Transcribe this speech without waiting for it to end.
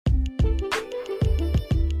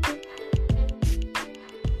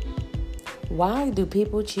Why do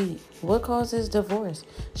people cheat? What causes divorce?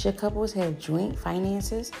 Should couples have joint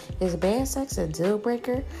finances? Is bad sex a deal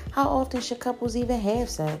breaker? How often should couples even have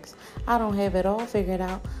sex? I don't have it all figured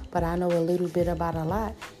out, but I know a little bit about a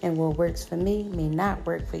lot, and what works for me may not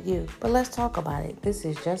work for you. But let's talk about it. This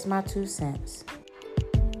is just my 2 cents.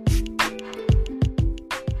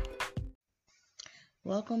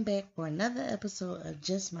 Welcome back for another episode of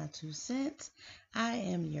Just My 2 Cents. I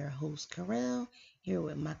am your host, Karel, here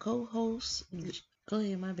with my co-host. Go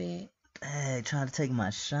ahead, my bad. Hey, trying to take my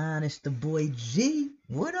shine. It's the boy G.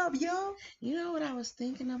 What up, y'all? You know what I was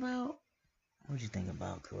thinking about? What you think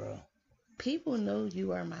about, Karel? People know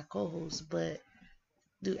you are my co-host, but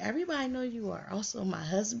do everybody know you are also my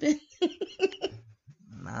husband?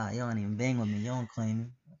 Nah, you don't even bang with me. You don't claim me.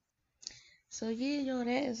 So yeah,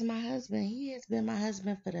 that is my husband. He has been my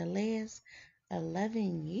husband for the last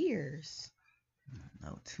 11 years.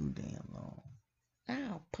 No, too damn long.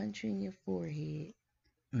 I'll punch you in your forehead.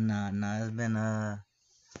 Nah, it's been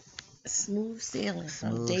smooth sailing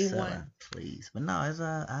from smooth day sailing, one. please. But no, it's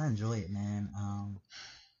I enjoy it, man.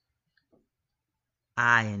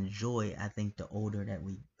 I enjoy. I think the older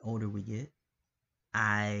we get,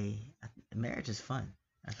 marriage is fun.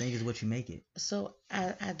 I think is what you make it. So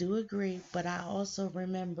I do agree, but I also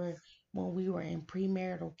remember when we were in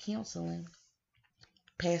premarital counseling,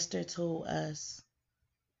 Pastor told us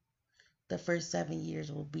the first 7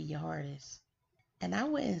 years will be your hardest. And I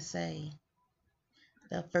wouldn't say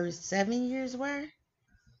the first 7 years were,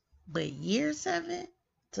 but year 7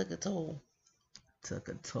 took a toll. Took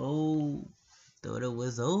a toll. Thought it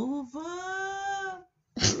was over.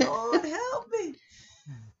 Lord help me.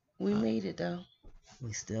 We made it though.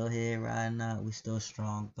 We still here riding out. We still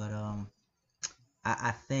strong. But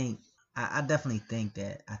I think I definitely think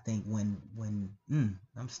that when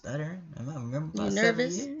I'm stuttering. I remember about You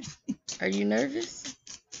nervous? 7 years. Are you nervous?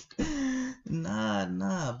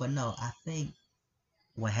 Nah. But no, I think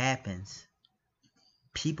what happens,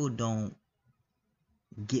 people don't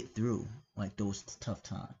get through like those tough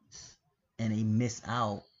times, and they miss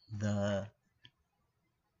out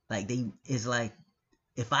it's like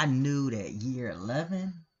if I knew that year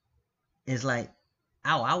 11 is like,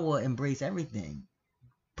 I will embrace everything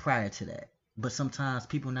prior to that. But sometimes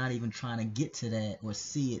people not even trying to get to that or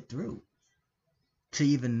see it through to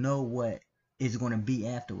even know what is going to be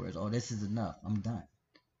afterwards. Oh, this is enough. I'm done.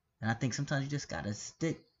 And I think sometimes you just got to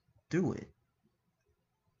stick through it.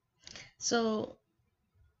 So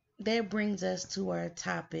that brings us to our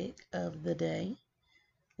topic of the day,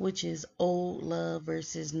 which is old love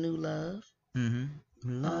versus new love.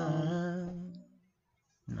 Love.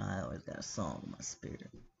 No, I always got a song in my spirit.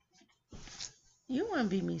 You want to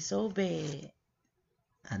be me so bad.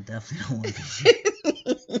 I definitely don't want to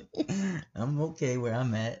be. I'm okay where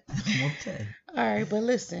I'm at. I'm okay. All right, but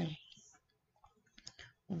listen.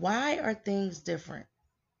 Why are things different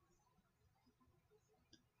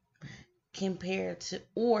compared to,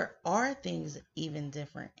 or are things even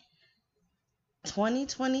different?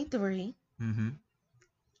 2023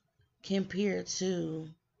 compared to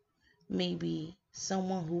maybe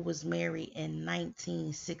someone who was married in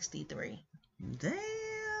 1963. Damn,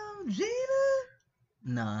 Gina.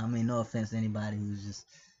 No, I mean, no offense to anybody who's just.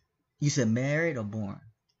 You said married or born?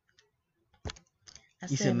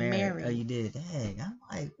 You said married. Oh, you did. Dang, I'm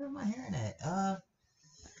like, where am I hearing that?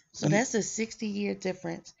 So that's a 60-year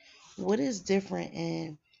difference. What is different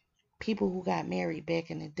in people who got married back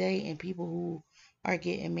in the day and people who are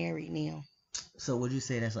getting married now? So would you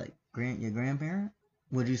say that's like your grandparent?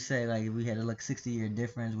 Would you say like if we had a 60-year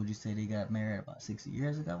difference, would you say they got married about 60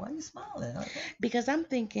 years ago? Why are you smiling? Okay. Because I'm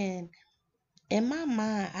thinking, in my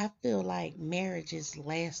mind, I feel like marriages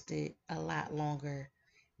lasted a lot longer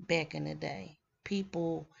back in the day.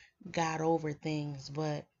 People got over things,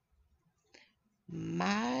 but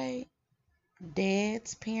my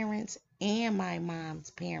dad's parents and my mom's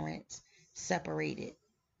parents separated.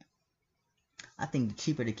 I think the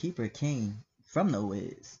cheaper the keeper came from the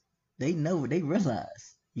Wiz. They know, they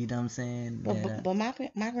realize. You know what I'm saying? But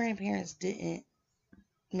my grandparents didn't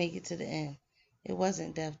make it to the end. It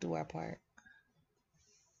wasn't death do our part.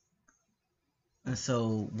 And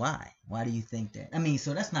so why? Why do you think that? I mean,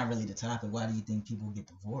 so that's not really the topic. Why do you think people get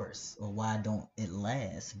divorced, or why don't it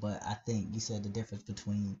last? But I think you said the difference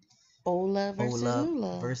between old love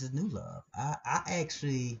versus new love. I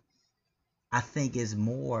think it's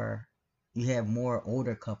more. You have more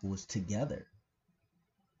older couples together.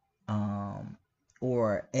 I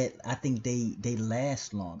think they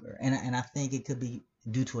last longer, and I think it could be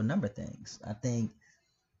due to a number of things. I think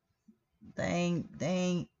they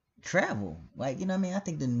ain't travel, like, you know what I mean. I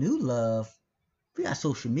think the new love We got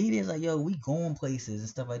social media. It's like, yo, we going places and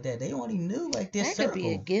stuff like that. They only knew like their That could be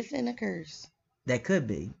a circle. gift and a curse. That could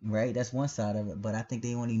be, right? That's one side of it. But I think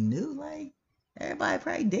they only knew like everybody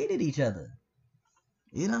probably dated each other.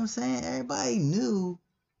 You know what I'm saying? Everybody knew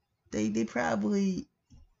they probably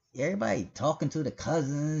everybody talking to the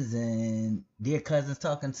cousins and their cousins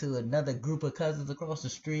talking to another group of cousins across the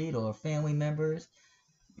street or family members.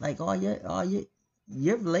 Like all your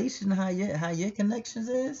relation, how your connections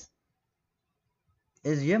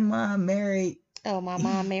is your mom married? Oh, my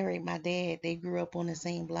mom married my dad. They grew up on the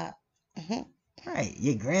same block. Mhm. Right,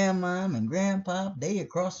 your grandmom and grandpa, they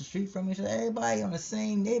across the street from each other. Everybody on the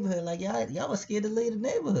same neighborhood. Like y'all was scared to leave the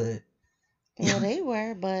neighborhood. Well, they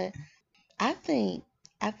were, but I think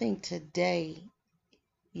today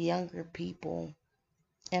younger people,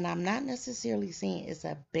 and I'm not necessarily saying it's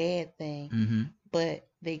a bad thing, Mm-hmm. but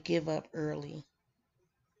they give up early.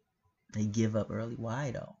 They give up early.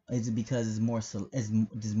 Why though? Is it because it's more?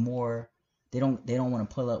 It's more. They don't want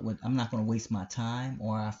to pull up with. I'm not going to waste my time,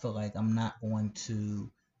 or I feel like I'm not going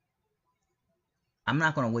to. I'm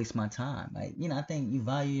not going to waste my time. Like I think you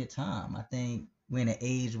value your time. I think we're in an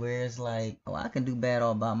age where it's like, oh, I can do bad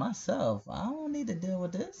all by myself. I don't need to deal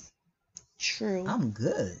with this. True. I'm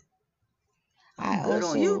good. I I'm good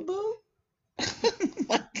on you, also, boo.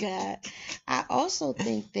 my God, I also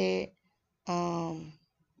think that, um,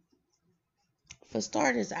 for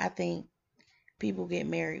starters, I think people get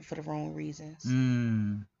married for the wrong reasons.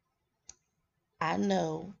 Mm. I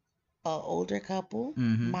know a older couple,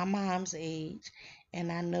 Mm-hmm. my mom's age,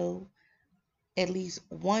 and I know at least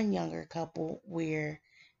one younger couple where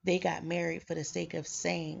they got married for the sake of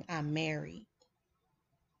saying I'm married.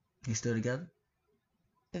 You still together?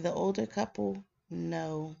 The older couple,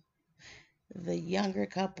 no. The younger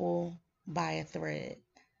couple, by a thread.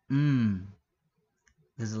 Mm.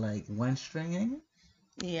 Is it like one string hanging?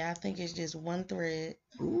 Yeah, I think it's just one thread.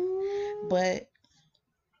 Ooh. But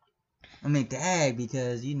I mean, dag,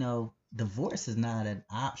 because divorce is not an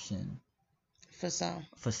option for some,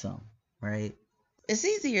 for some, right? it's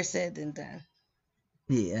easier said than done.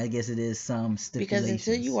 Yeah, I guess it is some Because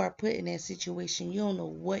until you stipulations. are put in that situation, you don't know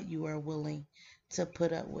what you are willing to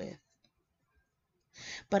put up with.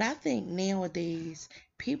 But I think nowadays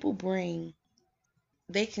people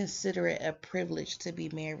they consider it a privilege to be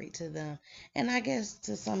married to them. And I guess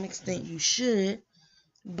to some extent you should,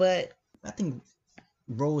 but I think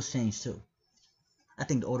roles change too. I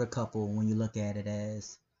think the older couple, when you look at it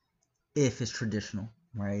as if it's traditional,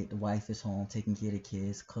 right? The wife is home taking care of the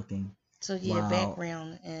kids, cooking, so yeah, while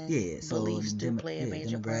background and so beliefs do play a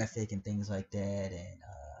major part. demographic and things like that, and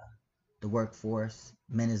the workforce,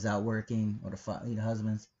 men is out working, or the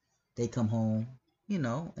husbands, they come home,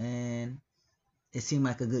 and it seemed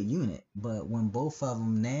like a good unit. But when both of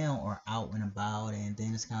them now are out and about, and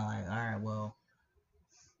then it's kind of like, all right, well,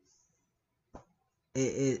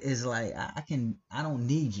 it's like I don't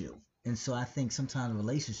need you. And so I think sometimes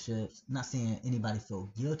relationships, not saying anybody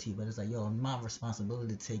feel guilty, but it's like, yo, it's my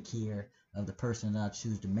responsibility to take care of the person that I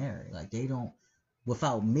choose to marry. Like they don't,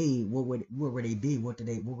 without me, where would they be? What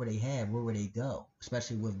would they have? Where would they go?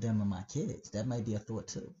 Especially with them and my kids. That might be a thought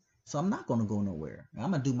too. So I'm not gonna go nowhere.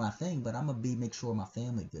 I'm gonna do my thing, but I'm gonna make sure my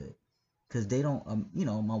family good. Cause they don't,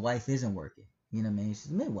 my wife isn't working. You know what I mean? She's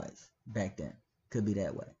a midwife back then. Could be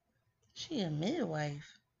that way. She a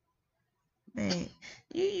midwife. Man,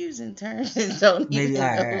 You using terms and don't maybe all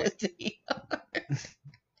even know right, all right. what they are.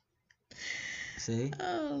 See,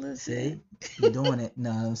 Oh, see, listen. you're doing it.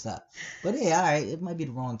 No, don't stop. But yeah, all right. It might be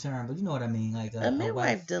the wrong term, but you know what I mean. Like A a wife.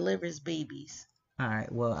 midwife delivers babies. All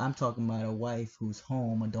right. Well, I'm talking about a wife who's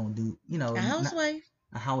home and don't do, A not housewife.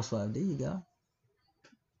 a housewife. There you go.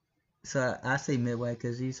 So I say midwife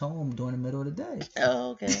because she's home during the middle of the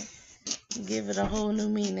Oh, okay. Give it a whole new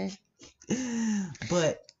meaning. day.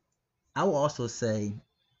 But I will also say,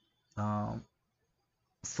 um,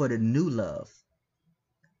 for the new love,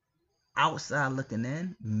 outside looking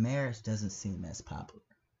in, marriage doesn't seem as popular.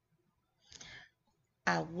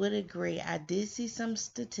 I would agree. I did see some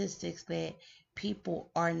statistics that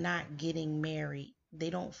people are not getting married. They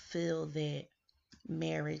don't feel that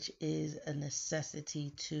marriage is a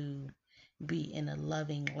necessity to be in a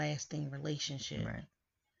loving, lasting relationship. Right.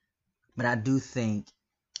 But I do think.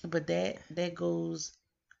 But that goes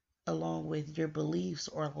along with your beliefs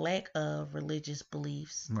or lack of religious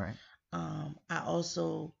beliefs. Right. I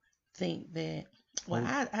also think that, well,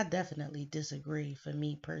 Oh, I definitely disagree for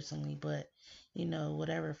me personally, but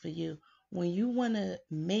whatever for you. When you want to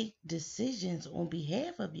make decisions on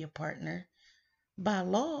behalf of your partner by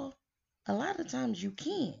law, a lot of times you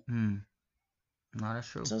can't. no, that's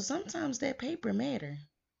true. So sometimes that paper matter.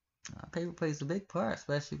 Paper plays a big part,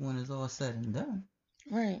 especially when it's all said and done.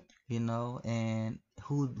 Right. And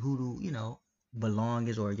who do belong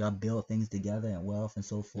is, or y'all build things together and wealth and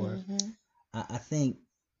so forth. Mhm. I think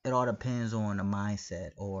it all depends on the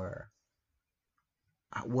mindset, or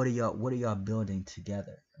what are y'all building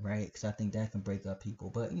together, right? Because I think that can break up people,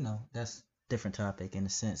 but that's different topic in a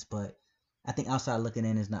sense. But I think outside looking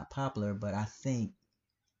in is not popular, but I think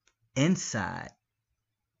inside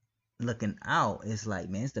looking out is like,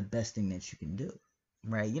 man, it's the best thing that you can do,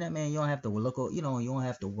 right? You know what I mean? You don't have to you don't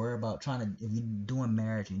have to worry about trying to, if you're doing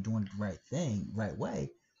marriage and you're doing the right thing, right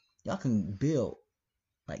way, y'all can build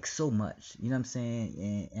like so much, you know what I'm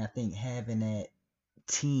saying? And I think having that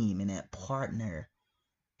team and that partner,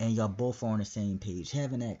 and y'all both are on the same page,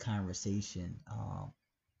 having that conversation,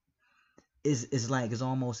 is like, it's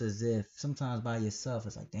almost as if sometimes by yourself,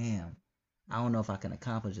 it's like, damn, I don't know if I can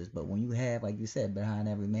accomplish this. But when you have, like you said, behind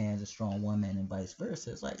every man is a strong woman, and vice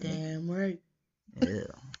versa, it's like, Damn right. yeah,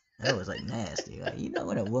 that was like nasty. Like,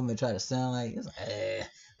 when a woman try to sound like, it's like,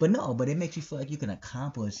 but it makes you feel like you can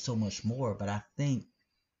accomplish so much more. But I think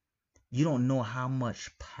you don't know how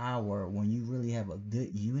much power, when you really have a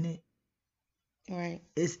good unit, Right.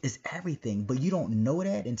 it's everything. But you don't know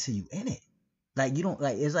that until you in it. Like, you don't,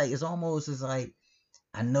 like, it's almost, it's like,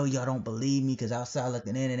 I know y'all don't believe me because outside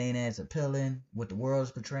looking in, it ain't as appealing what the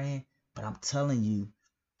world's portraying. But I'm telling you,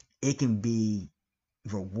 it can be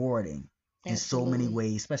rewarding in so many Absolutely.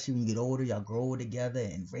 ways, especially when you get older. Y'all grow together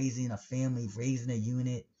and raising a family, raising a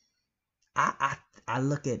unit. I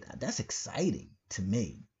look at that's exciting to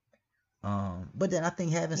me. But then I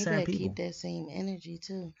think having You certain better keep people. that same energy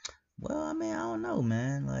too. Well, I mean, I don't know,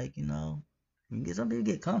 man. Like, you get some people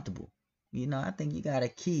get comfortable. I think you gotta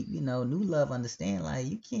keep, new love, understand, like,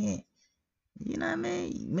 you can't, what I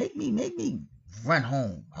mean? Make me run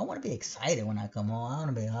home. I want to be excited when I come home. I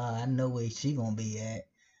want to be, oh, I know where she gonna be at.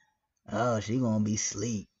 Oh, she gonna be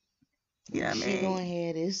asleep. You know what I She gonna mean?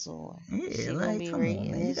 have this on. Yeah, She gonna like, be come right on,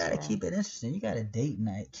 in man. You this gotta room. keep it interesting. You got a date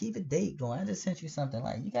night. Keep a date going. I just sent you something,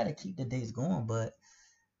 like, you gotta keep the dates going, but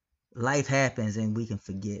life happens and we can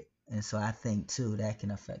forget. And so I think too that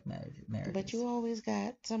can affect But marriages. you always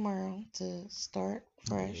got tomorrow to start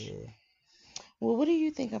fresh. Yeah. Well, what do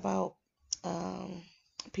you think about um,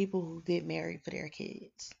 people who get married for their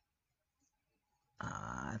kids?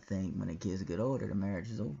 I think when the kids get older, the marriage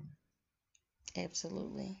is over.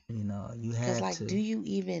 Absolutely. You Because, have like, do to. you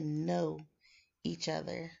even know each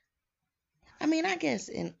other? I mean, I guess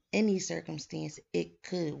in any circumstance it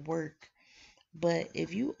could work. But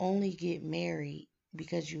if you only get married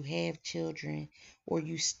because you have children, or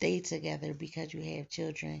you stay together because you have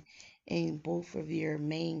children, and both of your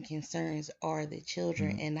main concerns are the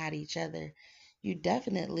children Mhm. and not each other, you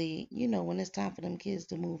definitely, when it's time for them kids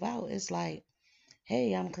to move out, it's like,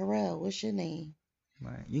 hey, I'm Carell. What's your name?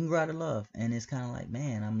 Right. You can grow out of love, and it's kind of like,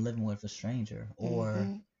 man, I'm living with a stranger, or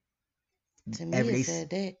Hmm. To me, every it day. said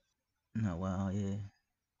that. No, well, yeah.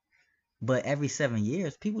 But every 7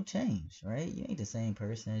 years, people change, right? You ain't the same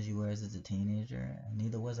person as you were as a teenager, and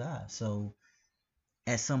neither was I. So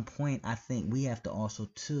at some point, I think we have to also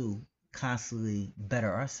too constantly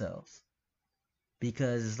better ourselves,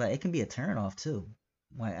 because it's like, it can be a turn off too.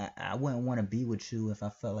 Like, I wouldn't want to be with you if I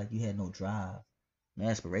felt like you had no drive, no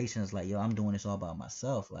aspirations. Like, yo, I'm doing this all by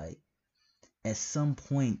myself. Like, at some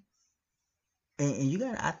point, and you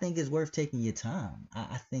got, I think it's worth taking your time.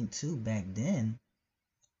 I think too, back then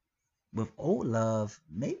with old love,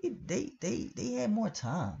 maybe they had more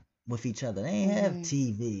time with each other. They ain't have Hmm.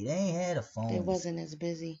 TV. They ain't had the They phones. wasn't as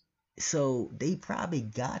busy. So they probably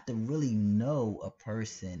got to really know a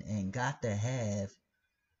person and got to have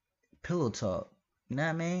pillow talk. You know what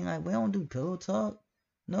I mean? Like, we don't do pillow talk.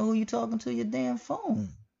 Know who you talking to? Your damn phone.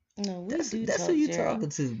 No, we That's do that's who talk, you Gerald. talking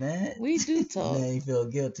to, man. We do Man, talk. you feel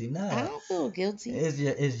guilty. I Nah, don't feel guilty.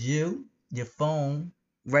 it's you, your phone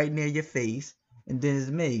right near your face, and then it's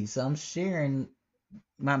me. So I'm sharing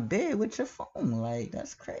my bed with your phone. Like,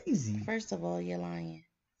 that's crazy. First of all, you're lying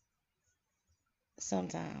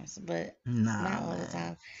sometimes, but Nah, not all the man.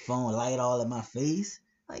 time. Phone light all in my face.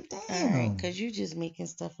 Like, All right, damn. because you just making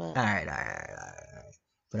stuff up. All right.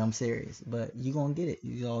 But I'm serious. But you gonna get it.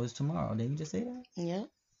 You always tomorrow. Didn't you just say that? Yep.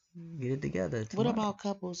 Get it together What tomorrow. about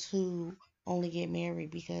couples who only get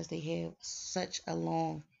married because they have such a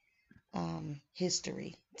long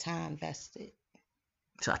history, time vested?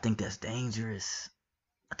 So I think that's dangerous.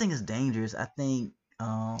 I think it's dangerous. I think,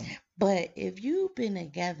 But if you've been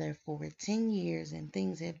together for 10 years and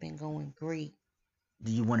things have been going great,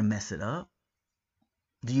 do you want to mess it up?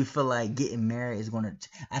 Do you feel like getting married is gonna?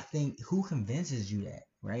 I think, who convinces you that,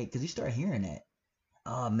 right? Because you start hearing that.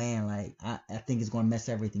 Oh man, like, I think it's gonna mess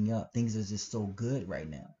everything up. Things are just so good right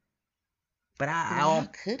now. But I why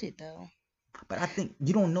don't. could it though? But I think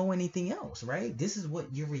you don't know anything else, right? This is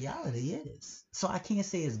what your reality is. So I can't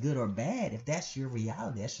say it's good or bad if that's your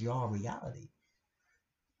reality. That's your reality.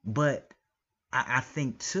 But I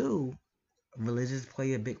think too, religions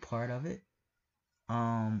play a big part of it.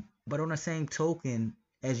 But on the same token,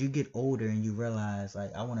 as you get older and you realize,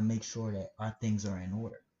 like, I want to make sure that our things are in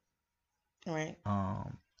order. Right.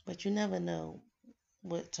 Um, But you never know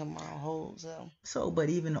what tomorrow holds. So, but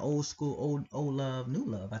even old school, old love, new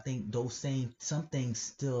love, I think some things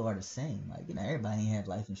still are the same. Like, everybody ain't had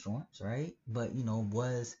life insurance, right? But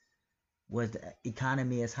was the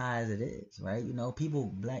economy as high as it is, right?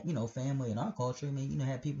 People, black, family in our culture. I mean,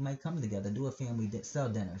 have people might come together, do a family sell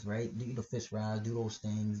dinners, right? Do the fish fries, do those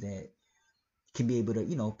things that can be able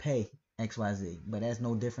to, pay XYZ. But that's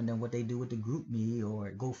no different than what they do with the group me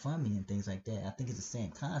or GoFundMe and things like that. I think it's the same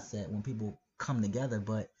concept when people come together,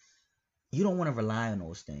 but you don't want to rely on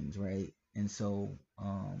those things, right? And so,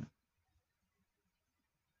 I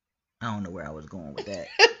don't know where I was going with that.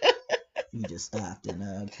 You just stopped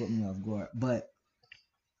and put me off guard, but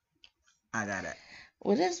I got it.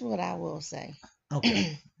 Well, that's what I will say.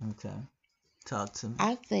 Okay. Talk to me.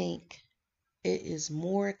 I think it is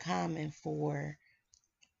more common for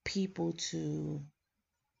people to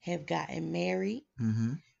have gotten married,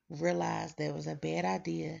 realized that was a bad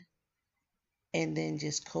idea, and then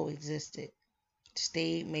just coexisted,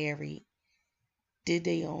 stayed married, did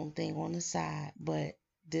their own thing on the side, but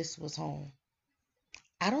this was home.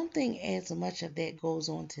 I don't think as much of that goes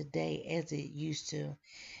on today as it used to.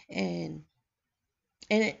 And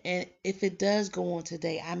if it does go on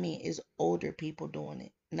today, I mean, it's older people doing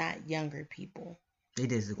it, not younger people. They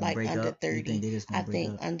just gonna Like break under up. 30. You think they just gonna I break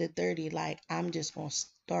think up? under 30, like, I'm just going to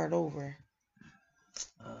start over.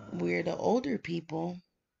 Where the older people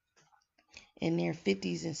in their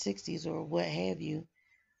 50s and 60s or what have you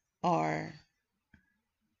are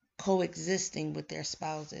coexisting with their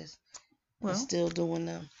spouses. Well, still doing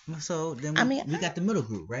them. So then we got the middle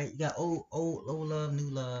group, right? You got old love, new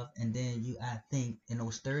love, and then I think in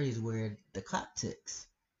those 30s where the clock ticks,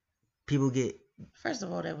 people get. First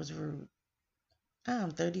of all, that was rude. I'm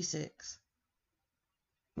 36.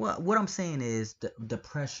 Well, what I'm saying is the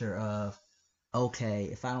pressure of, okay,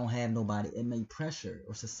 if I don't have nobody, it may pressure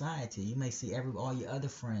or society. You may see all your other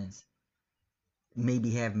friends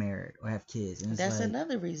maybe have married or have kids, and that's like,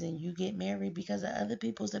 another reason you get married, because of other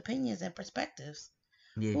people's opinions and perspectives.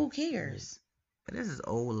 Yeah. Who cares? Yeah. But this is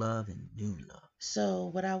old love and new love. So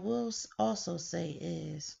what I will also say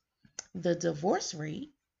is the divorce rate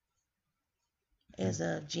as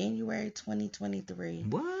of January 2023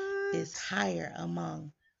 is higher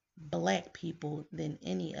among Black people than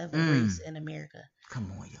any other race in America.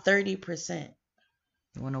 Come on, y'all. 30%.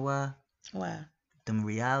 You wanna know why? Why? Them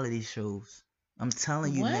reality shows. I'm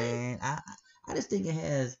telling you, man. I just think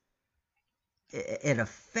it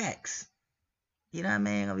affects. You know what I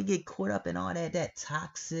mean? We get caught up in all that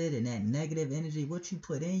toxic and that negative energy. What you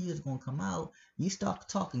put in you is gonna come out. You start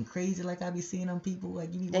talking crazy, like I be seeing them people.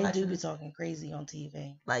 Like, you be watching. They do be talking crazy on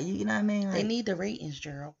TV. Like, you know what I mean? Like, they need the ratings,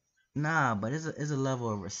 Gerald. Nah, but it's a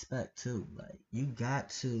level of respect too. Like, you got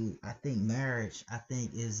to. I think marriage,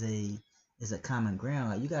 is a common ground.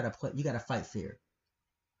 Like, you gotta fight fear.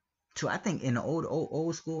 So I think in the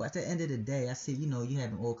old school, at the end of the day, I see, you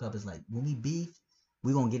having old couples, like, when we beef,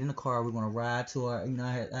 we're gonna get in the car, we're gonna ride to our,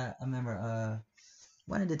 I remember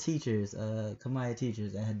one of the teachers, Kamaya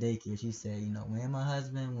teachers at her daycare, she said, me and my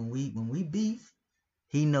husband, when we beef,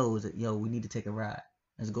 he knows that, we need to take a ride.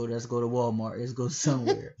 Let's go to Walmart. Let's go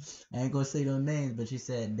somewhere. I ain't gonna say no names, but she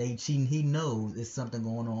said he knows it's something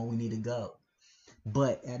going on. We need to go.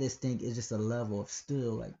 But I just think it's just a level of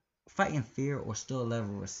still, like, fighting fear, or still a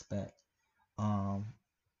level of respect.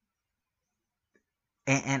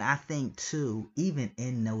 And I think too, even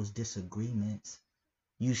in those disagreements,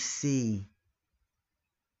 you see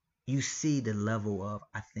the level of,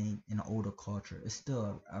 I think, in the older culture, it's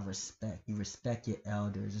still a respect. You respect your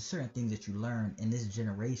elders. There's certain things that you learn in this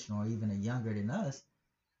generation, or even a younger than us.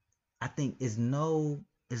 I think is no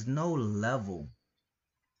level,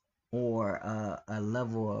 or a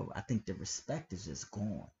level of, I think the respect is just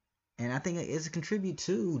gone. And I think it's a contribute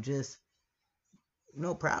to just,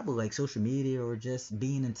 probably like social media, or just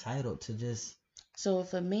being entitled to just. So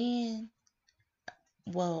if a man,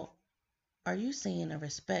 well, are you saying a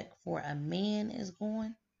respect for a man is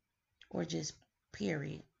gone, or just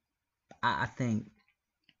period? I think,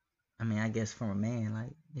 I guess from a man,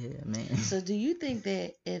 like, yeah, man. So do you think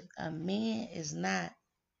that if a man is not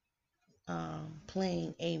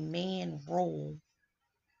playing a man role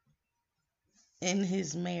in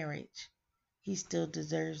his marriage, he still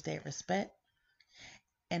deserves that respect?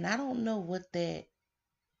 And I don't know what that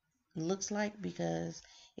looks like because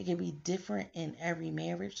it can be different in every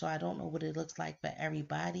marriage. So I don't know what it looks like for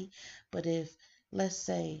everybody. But if, let's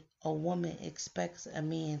say, a woman expects a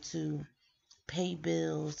man to pay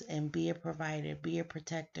bills and be a provider, be a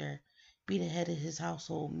protector, be the head of his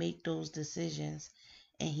household, make those decisions,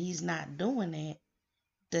 and he's not doing that,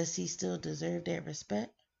 does he still deserve that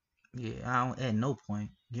respect? Yeah, I don't, at no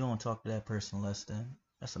point you don't talk to that person less than.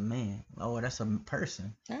 That's a man. Oh, that's a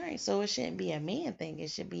person. All right, so it shouldn't be a man thing. It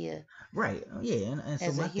should be a Right. Yeah, and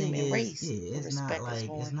so as a my thing human is, race. yeah, The it's not respect is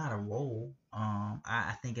like it's born. not a role.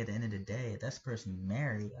 I think at the end of the day, if that's person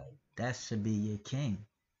married, like that should be your king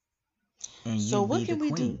and So you what be the can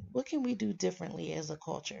we do? queen. What can we do differently as a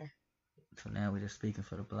culture? So now we're just speaking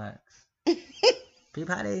for the blacks.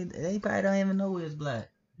 People, how they probably don't even know it's black.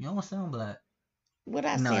 You don't sound black. What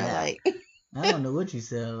I No, sound I, like? I don't know what you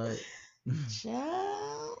sound like.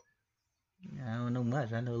 Child. I don't know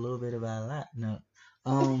much. I know a little bit about a lot. No.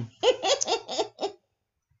 Um.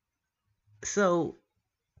 So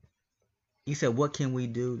you said, what can we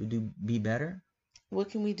do to do be better? What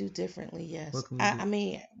can we do differently? Yes. What can we I do?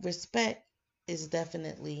 mean, respect is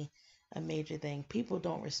definitely a major thing. People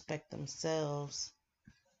don't respect themselves,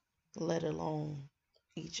 let alone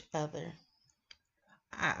each other.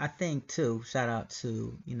 I think too. Shout out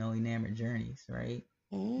to Enamored Journeys, right?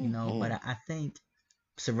 But Hmm. I think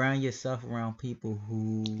surround yourself around people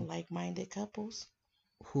Like-minded couples.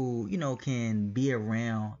 who can be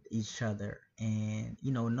around each other and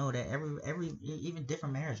know that every even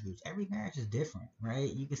different marriage groups. Every marriage is different,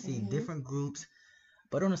 right? You can see Hmm. different groups.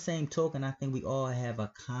 But on the same token, I think we all have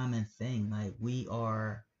a common thing. Like we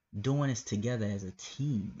are doing this together as a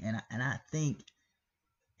team, and I think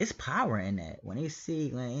it's power in that. When they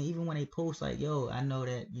see, like, even when they post, like, "Yo, I know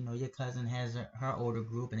that your cousin has her older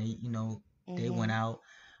group, and they went Hmm. out."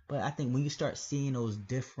 But I think when you start seeing those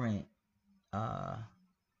different uh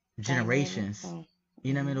Dynamic. generations, Oh.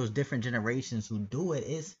 you know what I mean, Hmm. those different generations who do it,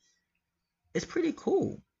 it's pretty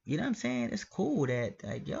cool. You know what I'm saying? It's cool that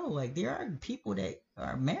like like there are people that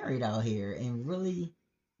are married out here and really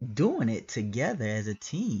doing it together as a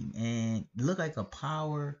team and look like a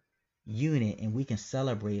power unit, and we can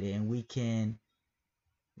celebrate it and we can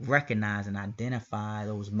recognize and identify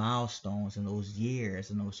those milestones and those years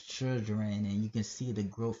and those children, and you can see the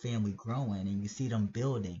family growing and you see them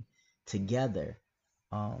building together.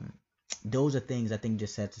 um those are things I think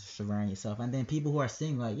just have to surround yourself, and then people who are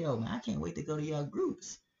saying like, "Yo, man, I can't wait to go to your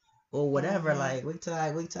groups," or whatever, Hmm. like, wait till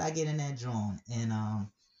I get in that joint. And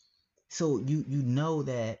so you know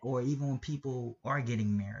that, or even when people are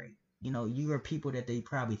getting married, you are people that they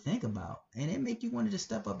probably think about, and it make you want to just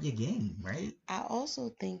step up your game, right? I also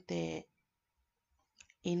think that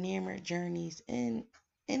enamored journeys and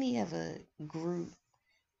any other group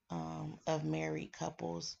of married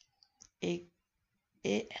couples, it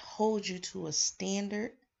it holds you to a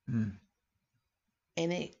standard, Mm,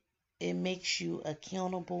 and it makes you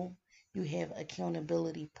accountable. You have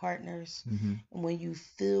accountability partners. mm-hmm. And when you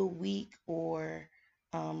feel weak or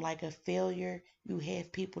like a failure, you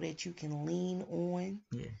have people that you can lean on.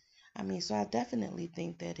 Yeah. I mean, so I definitely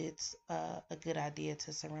think that it's a good idea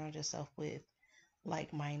to surround yourself with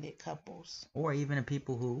like-minded couples. Or even the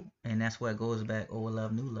people who, and that's what goes back, old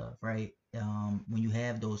love, new love, right? When you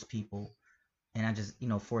have those people, and I just,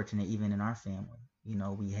 fortunate, even in our family,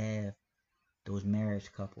 we have those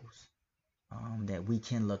marriage couples that we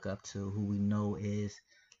can look up to, who we know is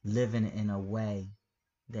living in a way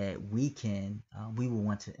that we will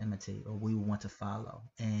want to imitate or we will want to follow,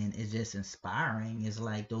 and it's just inspiring. It's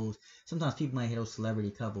like those, sometimes people might hear those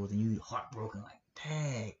celebrity couples and you heartbroken, like,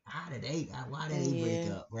 dang, why did they break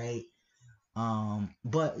Yeah, up, right?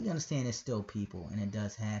 But you understand it's still people and it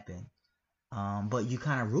does happen. But you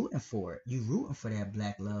kind of rooting for it. You rooting for that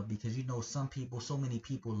black love because some people, so many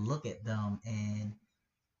people look at them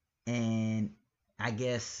and I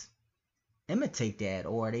guess imitate that,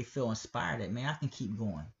 or they feel inspired that, man, I can keep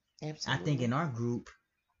going. I think in absolutely. our group,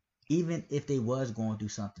 even if they was going through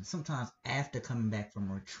something, sometimes after coming back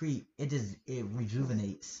from retreat, it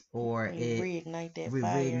rejuvenates, or You it reignite that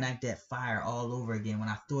fire, reignite that fire all over again. When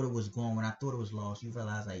I thought it was gone, when I thought it was lost, you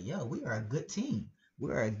realize like, yo, we are a good team.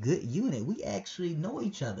 We are a good unit. We actually know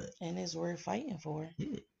each other. and it's worth fighting for.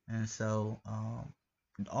 Yeah. And so,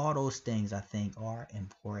 all those things I think are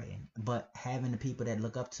important. But having the people that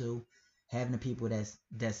look up to, having the people that's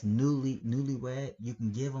newlywed, you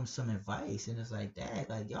can give them some advice, and it's like, dad,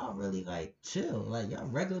 like, y'all really like chill, like y'all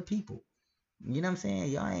regular people. You know what I'm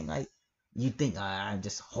saying? Y'all ain't like, you think, I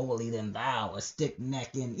just holy them thou, a stick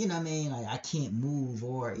neck, and you know what I mean? Like I can't move,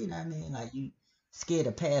 or you know what I mean? Like you scared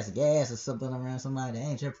to pass gas or something around somebody, that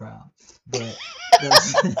ain't your problem. But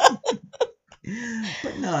those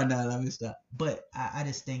But no, let me stop. But I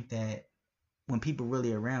just think that when people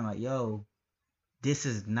really around, like, yo, this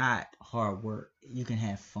is not hard work. You can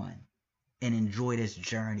have fun and enjoy this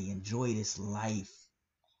journey, enjoy this life.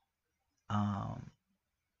 Um,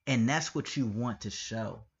 and that's what you want to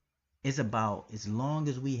show. It's about as long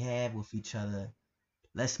as we have with each other,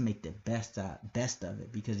 let's make the best of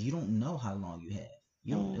it because you don't know how long you have.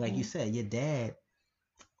 You don't like you Mm-hmm. said, your dad,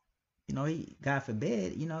 he God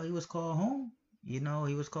forbid, he was called home. He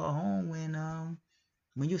was called home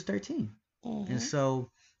when you was 13. And Mm-hmm.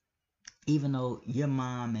 so even though your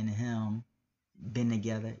mom and him been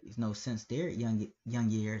together, since their young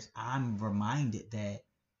years, I'm reminded that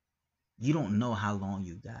you don't know how long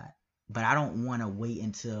you got. But I don't want to wait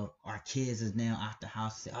until our kids is now out the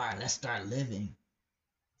house and say, all right, let's start living.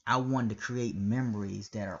 I wanted to create memories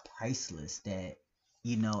that are priceless that,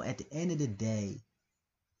 at the end of the day,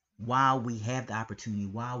 while we have the opportunity,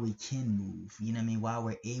 while we can move, while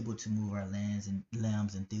we're able to move our limbs and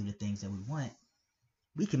do the things that we want,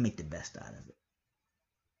 we can make the best out of it.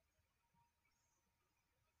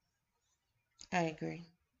 I agree.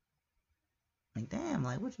 Like, damn,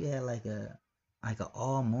 like what you had like a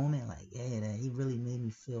all moment, like, yeah, that he really made me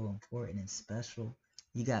feel important and special.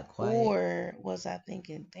 You got quiet. Or was I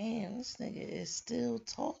thinking, damn, this nigga is still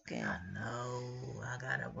talking? I know. I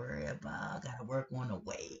gotta work on the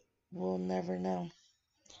weight. We'll never know.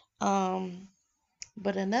 Um,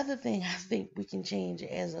 but another thing I think we can change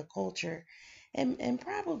as a culture, and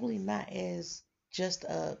probably not as just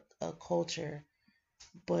a culture,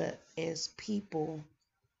 but as people,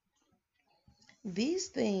 these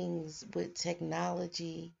things with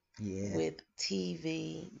technology, Yeah. with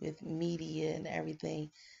TV, with media and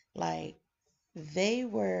everything, like they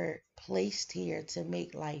were placed here to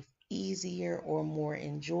make life easier or more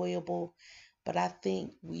enjoyable. But I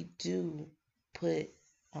think we do put,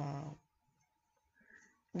 um,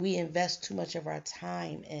 we invest too much of our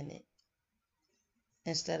time in it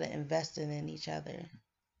instead of investing in each other.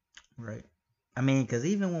 Right. I mean, because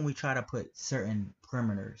even when we try to put certain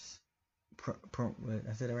perimeters, what,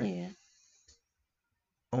 I said it right, Yeah.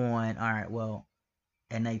 on, all right, well,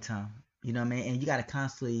 at nighttime, you know what I mean? And you got to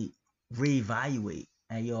constantly reevaluate.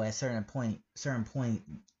 And, at certain point,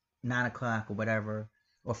 9 o'clock or whatever,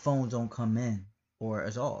 or phones don't come in or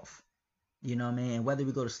it's off. You know what I mean? And whether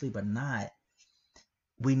we go to sleep or not,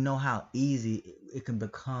 we know how easy it can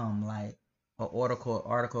become like an article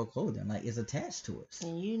of clothing, like it's attached to us.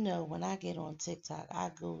 And when I get on TikTok, I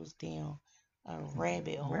goes down a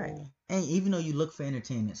rabbit Right. hole. And even though you look for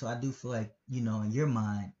entertainment, so I do feel like, in your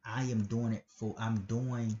mind, I'm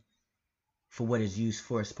doing for what it's used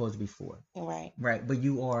for, it's supposed to be for. Right. Right. But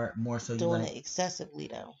you are more so you Doing like, it excessively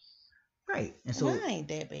though. right. And Mine so, ain't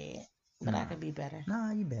that bad, but I nah, could be better.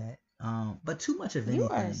 nah, you bad. But too much of You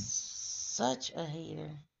are anything, such a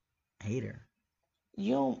hater. hater.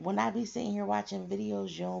 You don't, when I be sitting here watching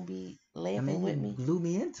videos, you don't be I laughing mean, you with me. glue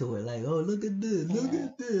me into it. Like, oh, look at this, look Yeah.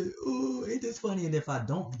 at this. Oh, ain't this funny? And if I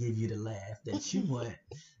don't give you the laugh that you want,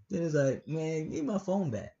 then it's like, man, give my phone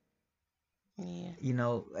back. Yeah.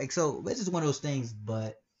 Like, so it's just one of those things.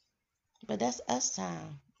 But But that's us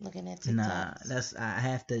time looking at nah, TikToks. that's I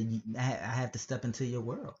have to step into your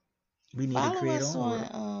world. We need to Follow create our us own on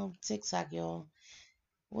world. TikTok, y'all.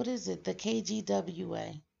 What is it? The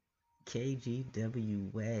KGWA.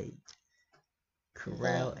 KGWA,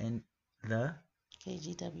 Corral The and the.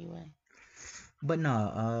 KGWA. But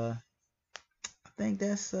no,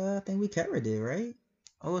 I think we covered it, right?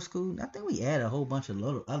 Old school. I think we added a whole bunch of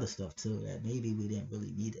little other stuff too that maybe we didn't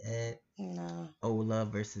really need to add. No, Old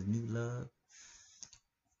love versus new love.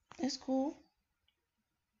 it's cool.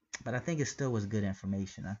 But I think it still was good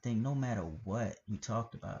information. I think no matter what you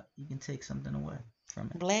talked about, you can take something away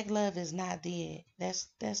from it. Black love is not dead. That's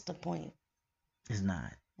the point. It's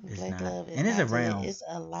not. It's Black not. love is And it's not dead. around. It's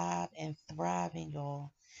alive and thriving,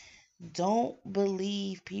 y'all. Don't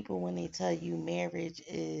believe people when they tell you marriage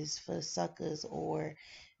is for suckers or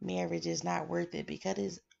marriage is not worth it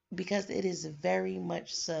because it is very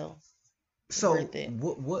much so So worth it.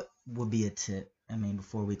 what would be a tip? I mean,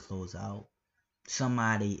 before we close out,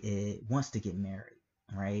 somebody wants to get married,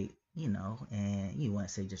 right? And you want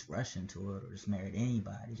to say just rush into it or just marry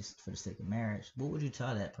anybody just for the sake of marriage. What would you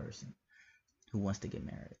tell that person who wants to get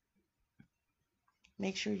married?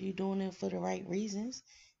 Make sure you're doing it for the right reasons.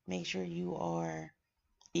 Make sure you are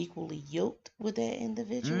equally yoked with that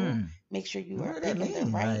individual. Mm, Make sure you what are does that picking the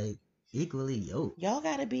mean? right. Like equally yoked? Y'all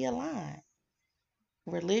got to be aligned.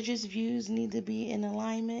 Religious views need to be in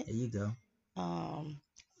alignment. There you go. Um,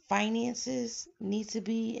 finances need to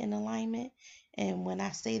be in alignment. And when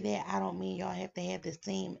I say that, I don't mean y'all have to have the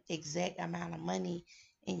same exact amount of money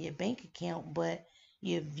in your bank account, but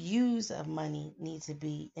your views of money need to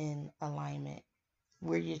be in alignment.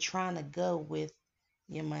 Where you're trying to go with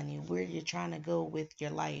your money, where you're trying to go with your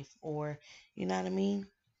life, or you know what I mean?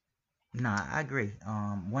 Nah, I agree.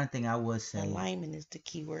 One thing I would say, Alignment is the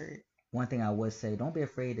key word. don't be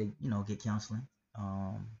afraid to, get counseling.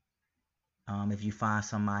 If you find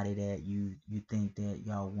somebody that you think that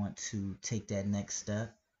y'all want to take that next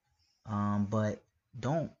step, but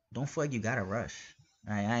don't feel like you gotta rush.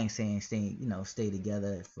 Right? I ain't saying stay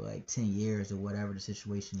together for like 10 years or whatever the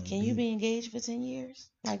situation may Can you be engaged for 10 years?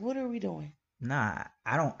 Like, what are we doing? Nah,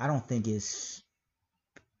 I don't think it's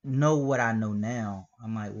know what I know now.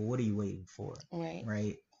 I'm like, well, what are you waiting for? Right.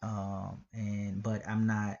 Right. But I'm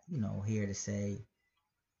not, here to say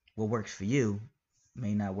what works for you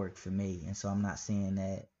may not work for me. And so I'm not saying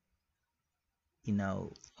that,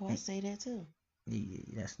 Oh, I say that too.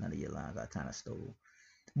 that's none of your lines I kind of stole.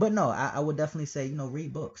 But no, I would definitely say,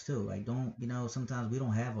 read books too. Like, don't, sometimes we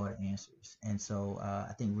don't have all the answers. And so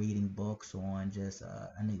I think reading books on just,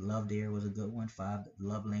 I think Love Dare was a good one, 5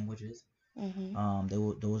 Love Languages. Mm-hmm.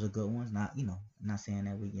 Those are good ones. Not, not saying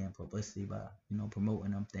that we get publicity by,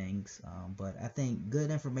 promoting them things. But I think good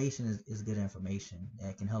information is good information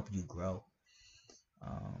that can help you grow.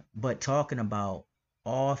 But talking about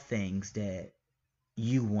all things that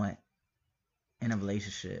you want in a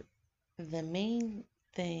relationship. The main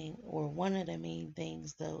thing, or one of the main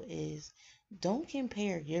things though, is don't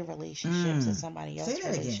compare your relationship to somebody else's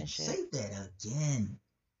relationship. Say that again.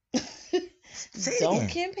 Don't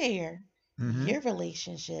compare your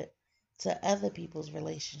relationship to other people's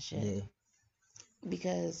relationship. Yeah.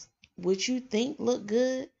 Because what you think look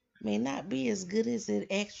good may not be as good as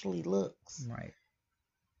it actually looks. Right.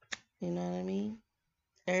 You know what I mean?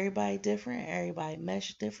 Everybody different, everybody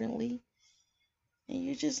mesh differently, and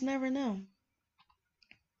you just never know.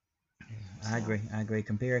 I agree.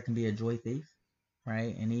 Compare can be a joy thief,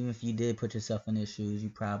 right? And even if you did put yourself in their shoes, you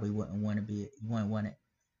probably wouldn't want it,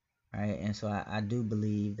 right? And so I do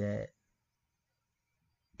believe that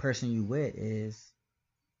person you with is,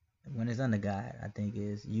 when it's under God, I think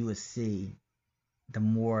is you will see the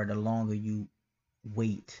longer you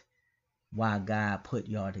wait why God put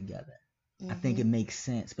y'all together. I think it makes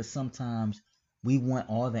sense, but sometimes we want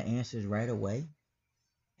all the answers right away.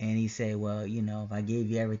 And he said, well, if I gave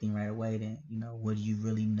you everything right away, then, would you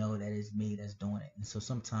really know that it's me that's doing it? And so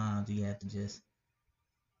sometimes you have to just,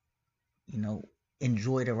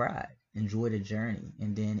 enjoy the ride, enjoy the journey.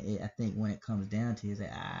 And then I think when it comes down to it, it's like,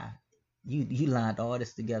 you lined all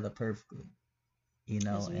this together perfectly.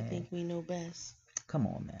 Because we think we know best. Come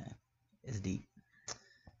on, man. It's deep.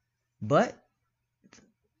 But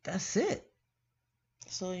that's it.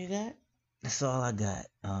 That's all you got? That's all I got.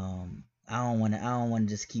 I don't want to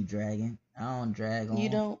just keep dragging. I don't drag on. You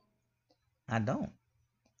don't? I don't.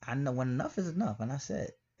 I know when enough is enough, and I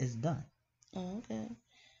said it's done. Oh, okay.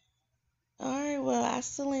 All right. Well, I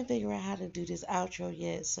still ain't figure out how to do this outro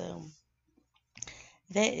yet, so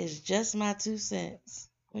that is just my 2 cents.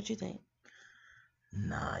 What you think?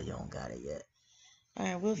 Nah, you don't got it yet. All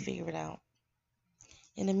right, we'll figure it out.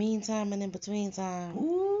 In the meantime and in between time,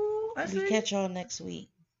 we catch y'all next week.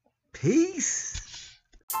 Peace.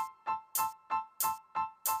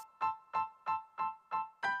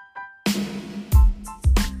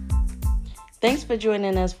 Thanks for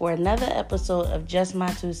joining us for another episode of Just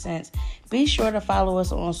My 2 Cents. Be sure to follow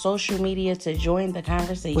us on social media to join the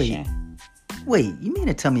conversation. Wait, you mean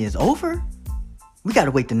to tell me it's over? We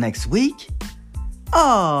gotta wait the next week?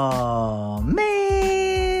 Oh, man.